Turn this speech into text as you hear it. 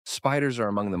Spiders are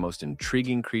among the most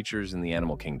intriguing creatures in the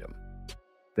animal kingdom.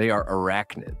 They are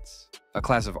arachnids, a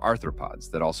class of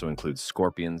arthropods that also includes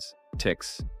scorpions,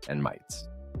 ticks, and mites.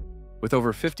 With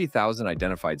over 50,000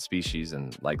 identified species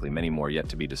and likely many more yet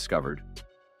to be discovered,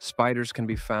 spiders can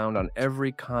be found on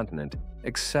every continent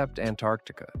except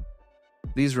Antarctica.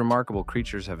 These remarkable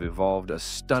creatures have evolved a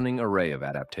stunning array of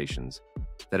adaptations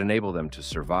that enable them to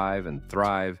survive and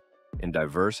thrive in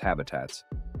diverse habitats,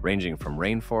 ranging from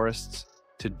rainforests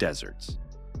to deserts.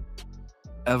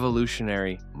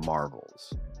 Evolutionary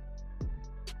marvels.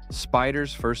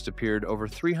 Spiders first appeared over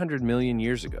 300 million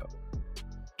years ago,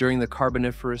 during the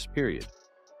Carboniferous period.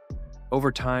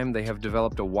 Over time, they have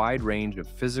developed a wide range of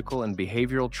physical and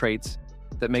behavioral traits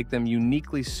that make them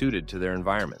uniquely suited to their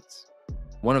environments.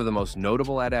 One of the most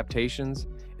notable adaptations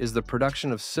is the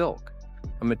production of silk,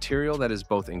 a material that is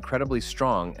both incredibly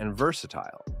strong and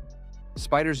versatile.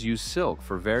 Spiders use silk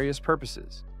for various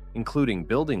purposes, including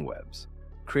building webs,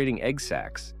 creating egg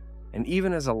sacs, and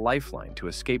even as a lifeline to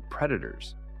escape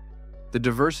predators. The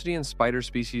diversity in spider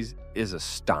species is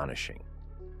astonishing.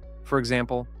 For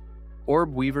example,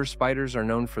 orb weaver spiders are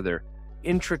known for their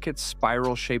intricate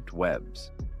spiral-shaped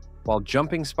webs, while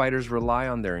jumping spiders rely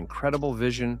on their incredible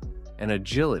vision and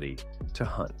agility to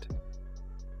hunt.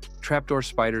 Trapdoor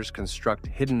spiders construct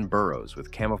hidden burrows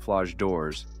with camouflage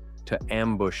doors to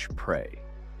ambush prey.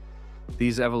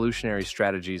 These evolutionary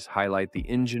strategies highlight the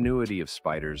ingenuity of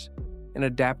spiders in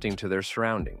adapting to their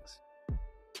surroundings.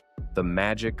 The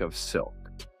magic of silk.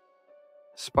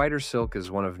 Spider silk is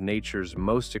one of nature's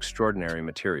most extraordinary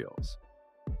materials.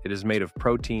 It is made of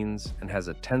proteins and has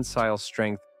a tensile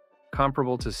strength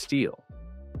comparable to steel,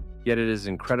 yet it is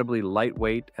incredibly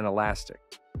lightweight and elastic.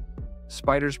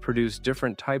 Spiders produce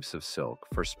different types of silk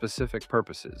for specific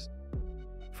purposes.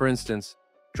 For instance,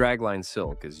 dragline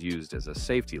silk is used as a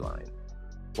safety line,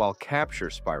 while capture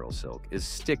spiral silk is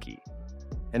sticky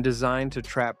and designed to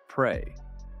trap prey.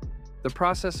 The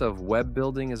process of web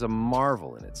building is a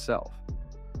marvel in itself.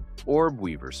 Orb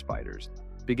weaver spiders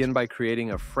begin by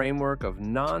creating a framework of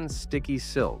non-sticky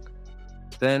silk,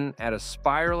 then add a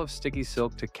spiral of sticky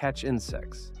silk to catch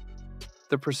insects.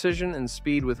 The precision and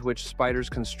speed with which spiders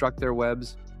construct their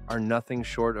webs are nothing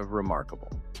short of remarkable.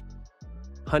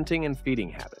 Hunting and feeding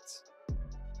habits.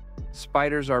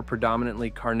 Spiders are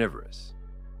predominantly carnivorous,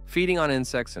 feeding on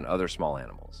insects and other small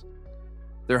animals.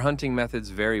 Their hunting methods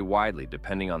vary widely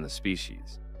depending on the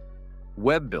species.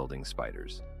 Web-building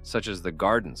spiders, such as the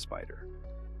garden spider,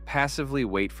 passively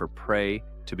wait for prey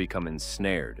to become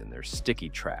ensnared in their sticky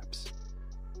traps.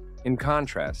 In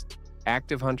contrast,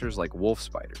 active hunters like wolf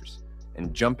spiders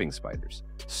and jumping spiders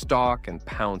stalk and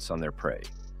pounce on their prey.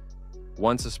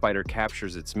 Once a spider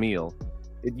captures its meal,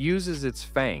 it uses its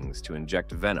fangs to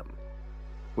inject venom,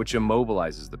 which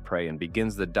immobilizes the prey and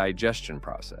begins the digestion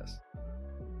process.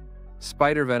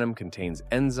 Spider venom contains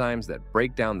enzymes that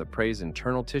break down the prey's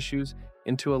internal tissues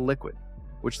into a liquid,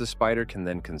 which the spider can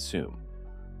then consume.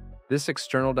 This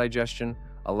external digestion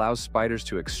allows spiders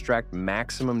to extract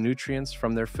maximum nutrients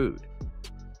from their food.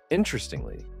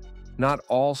 Interestingly, not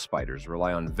all spiders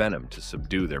rely on venom to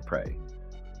subdue their prey.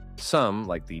 Some,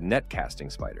 like the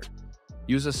net-casting spider,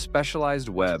 use a specialized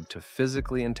web to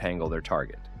physically entangle their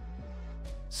target.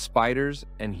 Spiders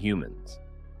and humans.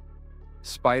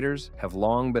 Spiders have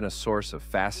long been a source of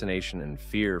fascination and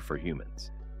fear for humans.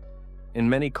 In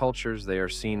many cultures, they are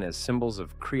seen as symbols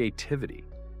of creativity,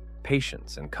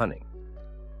 patience, and cunning.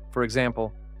 For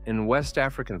example, in West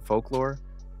African folklore,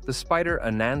 the spider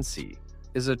Anansi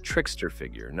is a trickster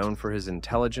figure known for his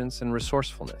intelligence and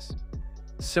resourcefulness.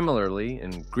 Similarly,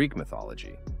 in Greek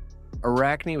mythology,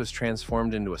 Arachne was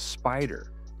transformed into a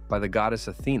spider by the goddess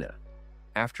Athena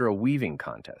after a weaving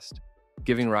contest,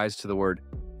 giving rise to the word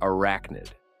arachnid.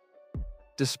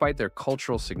 Despite their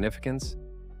cultural significance,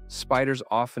 spiders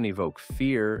often evoke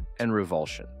fear and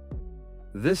revulsion.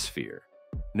 This fear,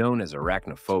 known as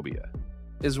arachnophobia,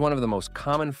 is one of the most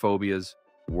common phobias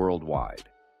worldwide.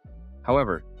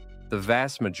 However, the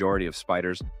vast majority of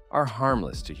spiders are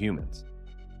harmless to humans.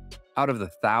 Out of the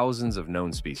thousands of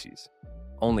known species,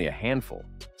 only a handful,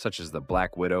 such as the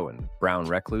black widow and brown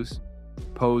recluse,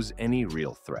 pose any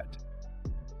real threat.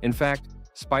 In fact,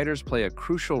 spiders play a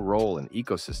crucial role in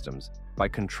ecosystems by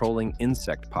controlling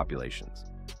insect populations.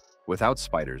 Without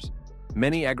spiders,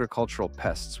 many agricultural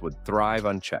pests would thrive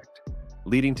unchecked,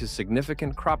 leading to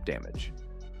significant crop damage.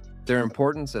 Their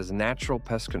importance as natural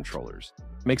pest controllers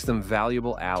makes them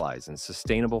valuable allies in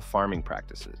sustainable farming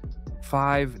practices.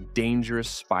 5 dangerous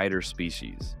spider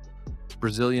species.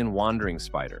 Brazilian wandering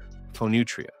spider,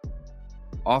 Phonutria.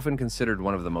 Often considered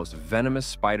one of the most venomous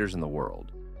spiders in the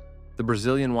world, the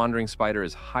Brazilian wandering spider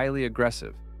is highly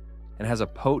aggressive and has a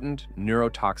potent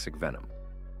neurotoxic venom.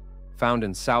 Found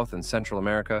in South and Central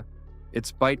America,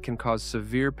 its bite can cause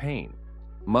severe pain,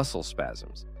 muscle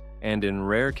spasms, and in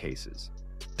rare cases,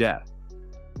 death.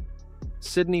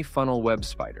 Sydney funnel web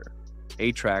spider,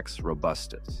 Atrax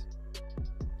robustus.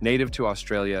 Native to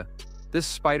Australia, this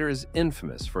spider is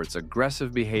infamous for its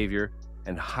aggressive behavior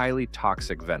and highly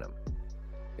toxic venom.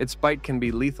 Its bite can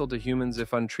be lethal to humans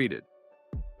if untreated,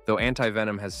 though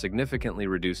antivenom has significantly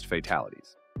reduced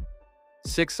fatalities.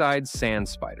 Six-eyed sand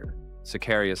spider,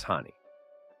 Sicarius hani.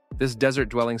 This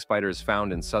desert-dwelling spider is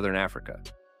found in southern Africa.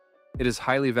 It is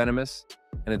highly venomous,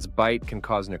 and its bite can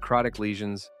cause necrotic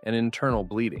lesions and internal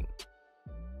bleeding.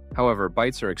 However,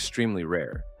 bites are extremely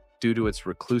rare due to its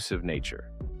reclusive nature.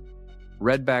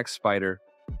 Redback spider,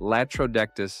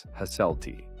 Latrodectus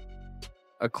hasseltii.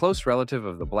 A close relative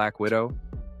of the black widow,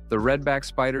 the redback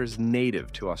spider is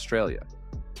native to Australia.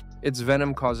 Its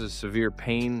venom causes severe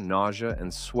pain, nausea,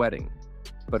 and sweating,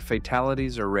 but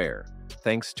fatalities are rare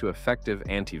thanks to effective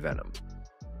antivenom.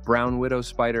 Brown widow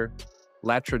spider,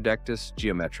 Latrodectus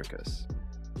geometricus.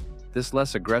 This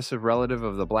less aggressive relative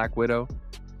of the black widow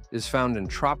is found in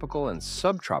tropical and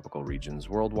subtropical regions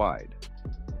worldwide.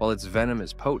 While its venom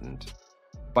is potent,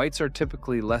 bites are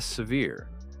typically less severe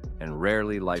and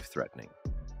rarely life-threatening.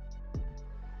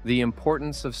 The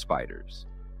importance of spiders.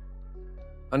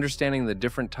 Understanding the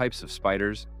different types of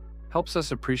spiders helps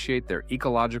us appreciate their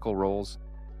ecological roles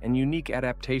and unique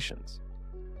adaptations.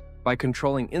 By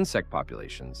controlling insect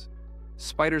populations,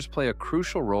 spiders play a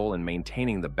crucial role in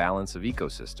maintaining the balance of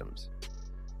ecosystems.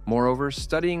 Moreover,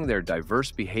 studying their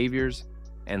diverse behaviors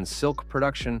and silk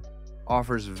production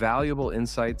offers valuable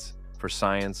insights for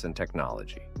science and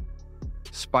technology.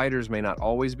 Spiders may not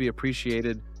always be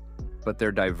appreciated, but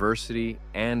their diversity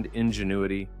and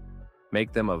ingenuity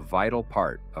make them a vital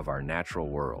part of our natural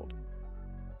world.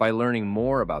 By learning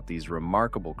more about these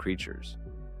remarkable creatures,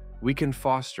 we can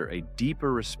foster a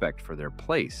deeper respect for their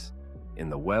place in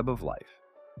the web of life.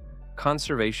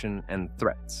 Conservation and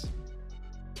threats.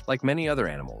 Like many other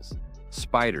animals,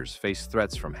 spiders face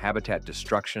threats from habitat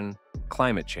destruction,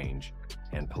 climate change,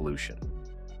 and pollution.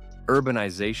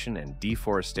 Urbanization and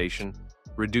deforestation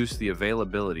reduce the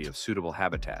availability of suitable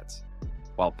habitats,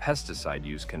 while pesticide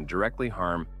use can directly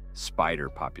harm spider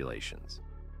populations.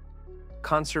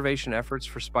 Conservation efforts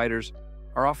for spiders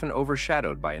are often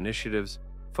overshadowed by initiatives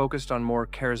focused on more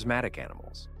charismatic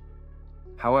animals.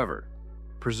 However,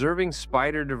 preserving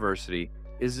spider diversity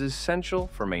is essential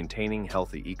for maintaining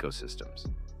healthy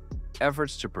ecosystems.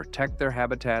 Efforts to protect their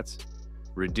habitats,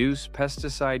 reduce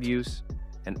pesticide use,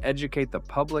 and educate the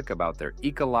public about their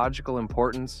ecological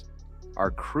importance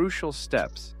are crucial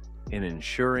steps in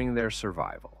ensuring their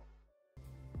survival.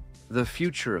 The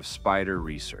future of spider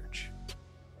research.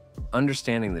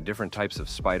 Understanding the different types of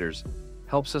spiders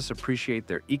helps us appreciate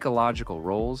their ecological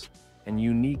roles and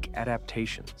unique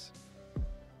adaptations.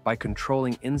 By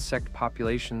controlling insect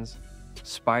populations,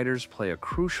 spiders play a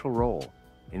crucial role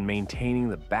in maintaining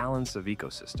the balance of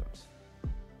ecosystems.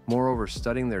 Moreover,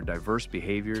 studying their diverse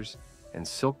behaviors and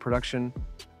silk production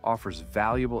offers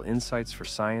valuable insights for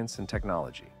science and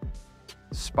technology.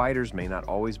 Spiders may not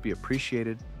always be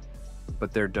appreciated,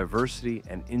 but their diversity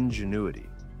and ingenuity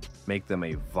make them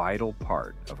a vital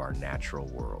part of our natural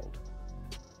world.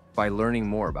 By learning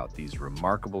more about these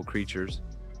remarkable creatures,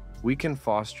 we can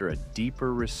foster a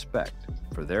deeper respect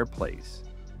for their place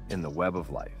in the web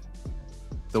of life.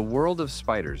 The world of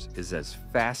spiders is as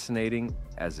fascinating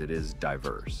as it is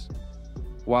diverse.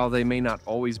 While they may not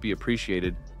always be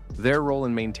appreciated, their role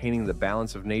in maintaining the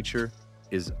balance of nature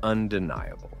is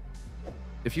undeniable.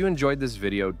 If you enjoyed this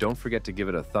video, don't forget to give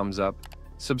it a thumbs up,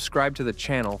 subscribe to the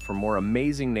channel for more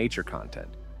amazing nature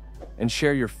content, and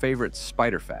share your favorite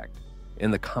spider fact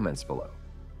in the comments below.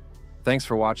 Thanks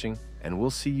for watching, and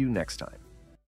we'll see you next time.